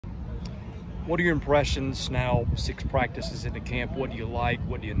What are your impressions now, 6 practices into camp? What do you like?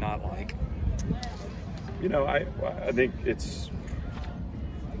 What do you not like? You know, I think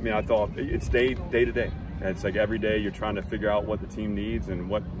I thought it's day to day. It's like every day you're trying to figure out what the team needs and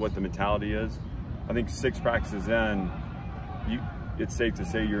what the mentality is. I think 6 practices in, it's safe to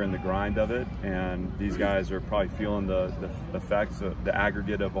say you're in the grind of it, and these guys are probably feeling the effects, the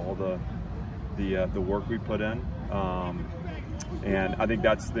aggregate of all the work we put in. And I think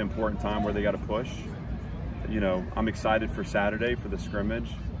that's the important time where they got to push. You know, I'm excited for Saturday for the scrimmage.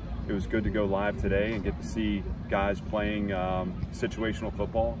 It was good to go live today and get to see guys playing situational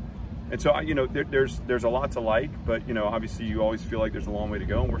football. And so, you know, there's a lot to like, but, you know, obviously you always feel like there's a long way to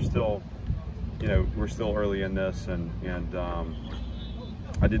go, and we're still early in this. And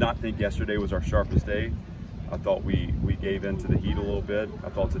I did not think yesterday was our sharpest day. I thought we gave into the heat a little bit. I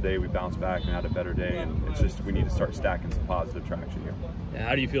thought today we bounced back and had a better day, and it's just we need to start stacking some positive traction here. Yeah,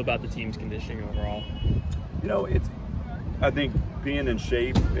 how do you feel about the team's conditioning overall? You know, I think being in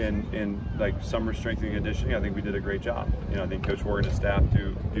shape and like summer strength and conditioning, I think we did a great job. You know, I think Coach Ward and his staff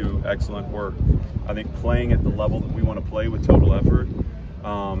do excellent work. I think playing at the level that we want to play with total effort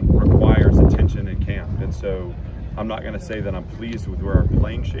requires attention in camp, and so I'm not going to say that I'm pleased with where our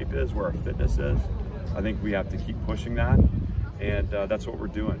playing shape is, where our fitness is. I think we have to keep pushing that, and that's what we're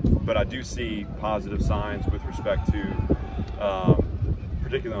doing. But I do see positive signs with respect to,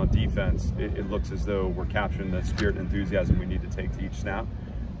 particularly on defense. It looks as though we're capturing the spirit and enthusiasm we need to take to each snap,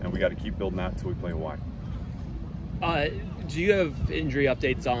 and we got to keep building that until we play Hawaii. Do you have injury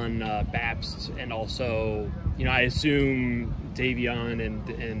updates on Baps, and also, you know, I assume Davion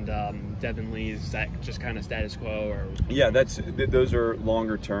and Devin Lee, is that just kind of status quo? Or yeah, those are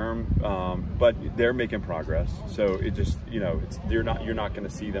longer term, but they're making progress. So it just, you know, you're not going to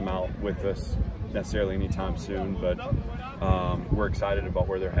see them out with us necessarily anytime soon. But we're excited about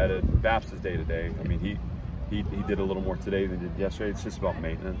where they're headed. Baps is day to day. I mean, he did a little more today than he did yesterday. It's just about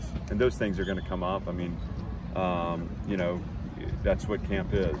maintenance, and those things are going to come up. I mean, you know, that's what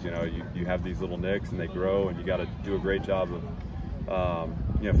camp is. You know, you have these little nicks and they grow, and you got to do a great job of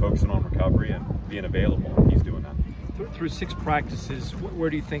you know, focusing on recovery and being available. He's doing that. Through 6 practices, where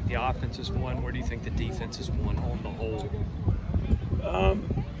do you think the offense has won? Where do you think the defense has won on the whole?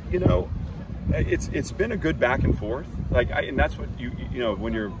 You know, it's been a good back and forth. And that's what you know,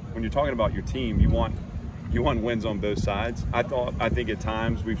 when you're talking about your team, you want wins on both sides. I think at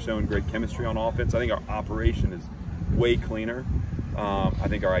times we've shown great chemistry on offense. I think our operation is way cleaner. I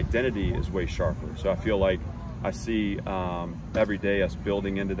think our identity is way sharper. So I feel like I see every day us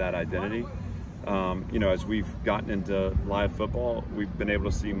building into that identity. You know, as we've gotten into live football, we've been able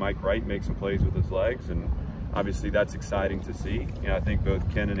to see Mike Wright make some plays with his legs, and obviously that's exciting to see. You know, I think both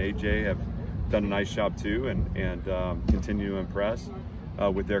Ken and AJ have done a nice job too, and continue to impress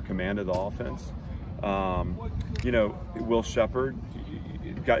with their command of the offense. You know, Will Shepherd,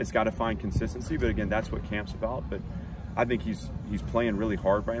 it's got to find consistency, but again, that's what camp's about. But I think he's playing really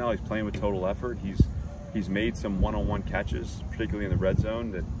hard right now. He's playing with total effort. He's made some one-on-one catches, particularly in the red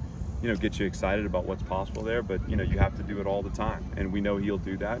zone, that, you know, get you excited about what's possible there. But, you know, you have to do it all the time, and we know he'll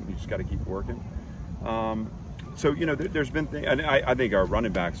do that, and you just got to keep working. So, you know, there's been things, and I think our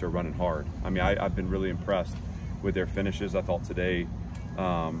running backs are running hard. I mean, I've been really impressed with their finishes. I thought today,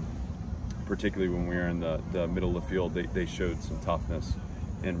 particularly when we were in the middle of the field, they showed some toughness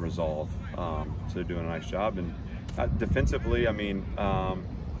and resolve. So they're doing a nice job. And defensively, I mean,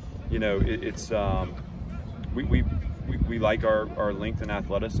 you know, we like our length and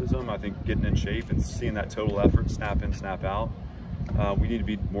athleticism. I think getting in shape and seeing that total effort, snap in, snap out. We need to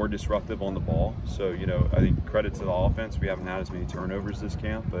be more disruptive on the ball. So, you know, I think credit to the offense. We haven't had as many turnovers this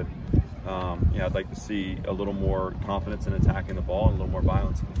camp, but yeah, I'd like to see a little more confidence in attacking the ball and a little more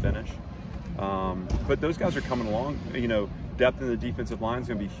violence in the finish. But those guys are coming along. You know, depth in the defensive line is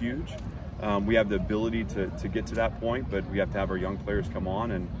going to be huge. We have the ability to get to that point, but we have to have our young players come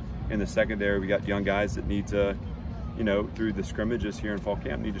on. And in the secondary, we got young guys that need to, you know, through the scrimmages here in fall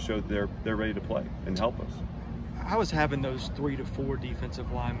camp, need to show that they're ready to play and help us. How has having those 3 to 4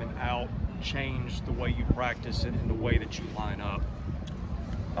 defensive linemen out changed the way you practice and the way that you line up?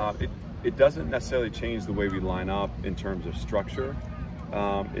 It doesn't necessarily change the way we line up in terms of structure.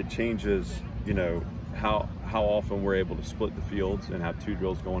 It changes, you know, how often we're able to split the fields and have 2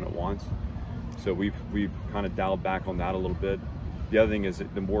 drills going at once. So we've kind of dialed back on that a little bit. The other thing is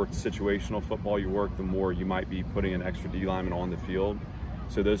that the more situational football you work, the more you might be putting an extra D lineman on the field.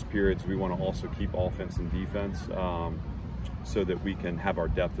 So those periods we want to also keep offense and defense so that we can have our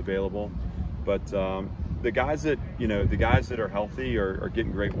depth available. But the guys that are healthy are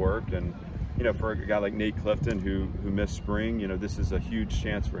getting great work. And, you know, for a guy like Nate Clifton who missed spring, you know, this is a huge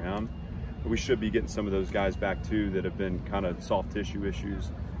chance for him. we should be getting some of those guys back too that have been kind of soft tissue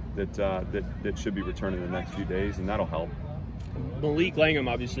issues that should be returning in the next few days, and that'll help. Malik Langham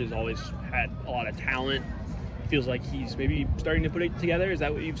obviously has always had a lot of talent. Feels like he's maybe starting to put it together. Is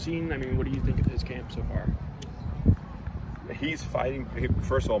that what you've seen? I mean, what do you think of his camp so far? He's fighting.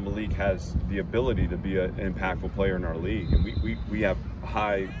 First of all, Malik has the ability to be an impactful player in our league, and we have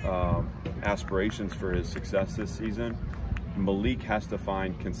high aspirations for his success this season. Malik has to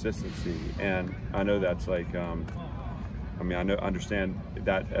find consistency, and I know that's like, I mean, I understand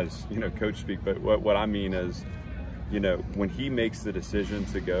that as, you know, coach speak, but what I mean is, you know, when he makes the decision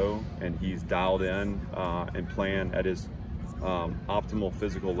to go and he's dialed in and playing at his optimal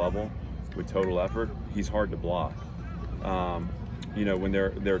physical level with total effort, he's hard to block. You know, when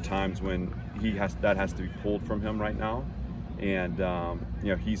there are times when that has to be pulled from him right now, and you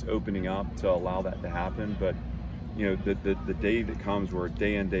know, he's opening up to allow that to happen. But you know, the day that comes where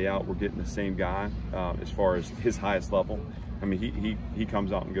day in, day out we're getting the same guy as far as his highest level. I mean, he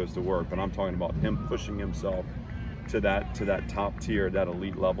comes out and goes to work, but I'm talking about him pushing himself to that top tier, that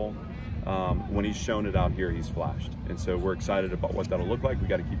elite level. When he's shown it out here, he's flashed, and so we're excited about what that'll look like. We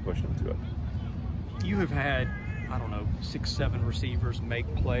got to keep pushing him to it. You have had, I don't know, 6-7 receivers make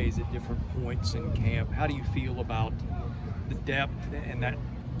plays at different points in camp. How do you feel about the depth and that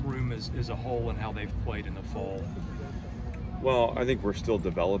room as a whole and how they've played in the fall? Well, I think we're still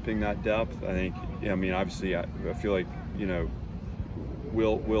developing that depth. I think, I mean, obviously, I feel like, you know,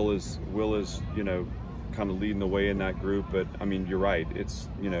 Will is you know, kind of leading the way in that group. But I mean, you're right. It's,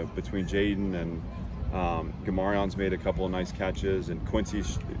 you know, between Jaden and Gamarion's made a couple of nice catches, and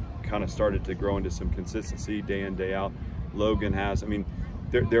Quincy's kind of started to grow into some consistency day in, day out. Logan has. I mean,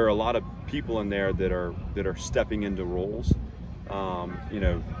 there are a lot of people in there that are stepping into roles. You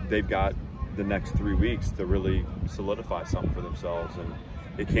know, they've got the next 3 weeks to really solidify something for themselves, and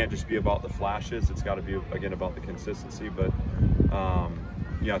it can't just be about the flashes. It's got to be, again, about the consistency. But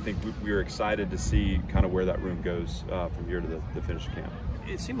yeah, I think we were excited to see kind of where that room goes from here to the finish of camp.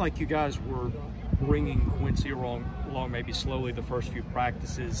 It seemed like you guys were bringing Quincy along maybe slowly the first few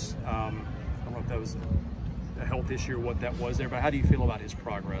practices. I don't know if that was a health issue or what that was there, but how do you feel about his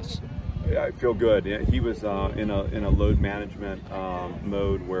progress? I feel good. He was in a load management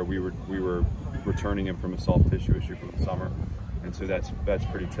mode where we were returning him from a soft tissue issue from the summer, and so that's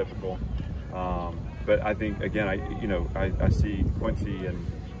pretty typical. But I think, again, I see Quincy, and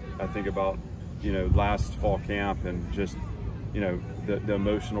I think about, you know, last fall camp and just, you know, the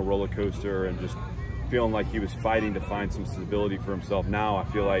emotional roller coaster and just feeling like he was fighting to find some stability for himself. Now I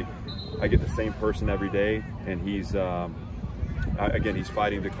feel like I get the same person every day, and he's again, he's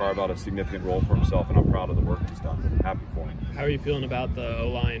fighting to carve out a significant role for himself, and I'm proud of the work he's done. I'm happy for him. How are you feeling about the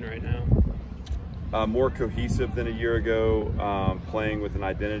O-line right now? More cohesive than a year ago, playing with an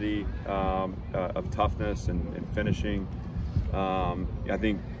identity of toughness and finishing. I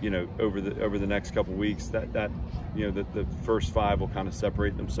think, you know, over the next couple of weeks, that you know, the first 5 will kind of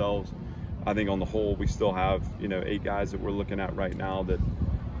separate themselves. I think on the whole, we still have, you know, 8 guys that we're looking at right now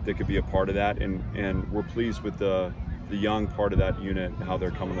that could be a part of that, and we're pleased with the young part of that unit, how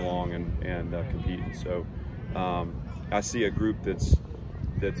they're coming along and competing. So I see a group that's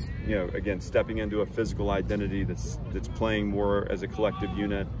you know, again, stepping into a physical identity, that's playing more as a collective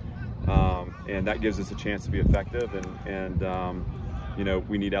unit, and that gives us a chance to be effective. And you know,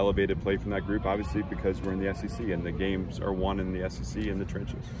 we need elevated play from that group, obviously, because we're in the SEC and the games are won in the SEC in the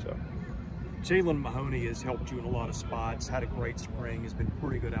trenches. So Jalen Mahoney has helped you in a lot of spots, had a great spring, has been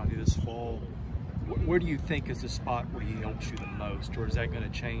pretty good out here this fall. Where do you think is the spot where he helps you the most, or is that going to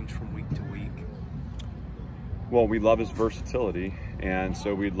change from week to week? Well, we love his versatility, and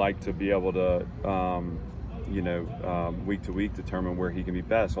so we'd like to be able to, you know, week to week determine where he can be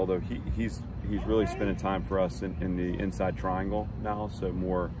best. Although he's really spending time for us in the inside triangle now, so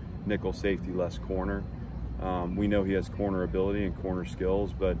more nickel safety, less corner. We know he has corner ability and corner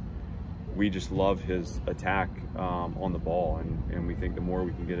skills, but we just love his attack on the ball, and we think the more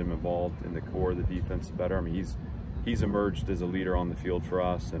we can get him involved in the core of the defense, the better. I mean, he's emerged as a leader on the field for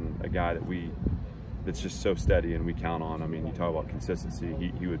us, and a guy that's just so steady and we count on. I mean, you talk about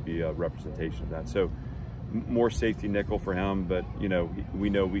consistency, he would be a representation of that. So more safety nickel for him, but you know, we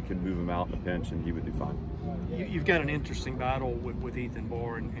know we can move him out in a pinch and he would do fine. You've got an interesting battle with Ethan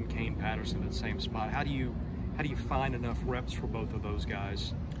Barr and Kane Patterson at the same spot. How do you find enough reps for both of those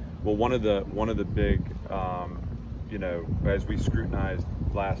guys? Well, one of the big, you know, as we scrutinized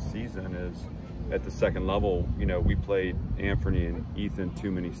last season, is at the second level, you know, we played Anthony and Ethan too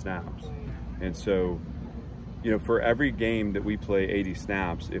many snaps. And so, you know, for every game that we play 80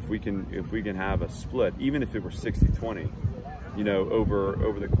 snaps, if we can have a split, even if it were 60-20, you you know,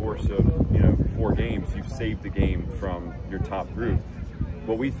 over the course of, you know, 4 games, you've saved the game from your top group.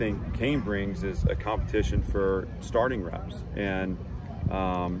 What we think Kane brings is a competition for starting reps, and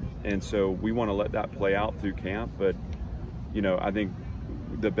so we want to let that play out through camp. But you know, I think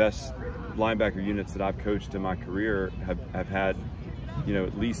the best linebacker units that I've coached in my career have had, you know,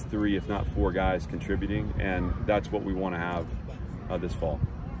 at least 3, if not 4 guys contributing, and that's what we want to have this fall.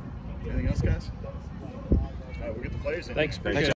 Anything else, guys? We'll get the players in. Thanks. Thanks.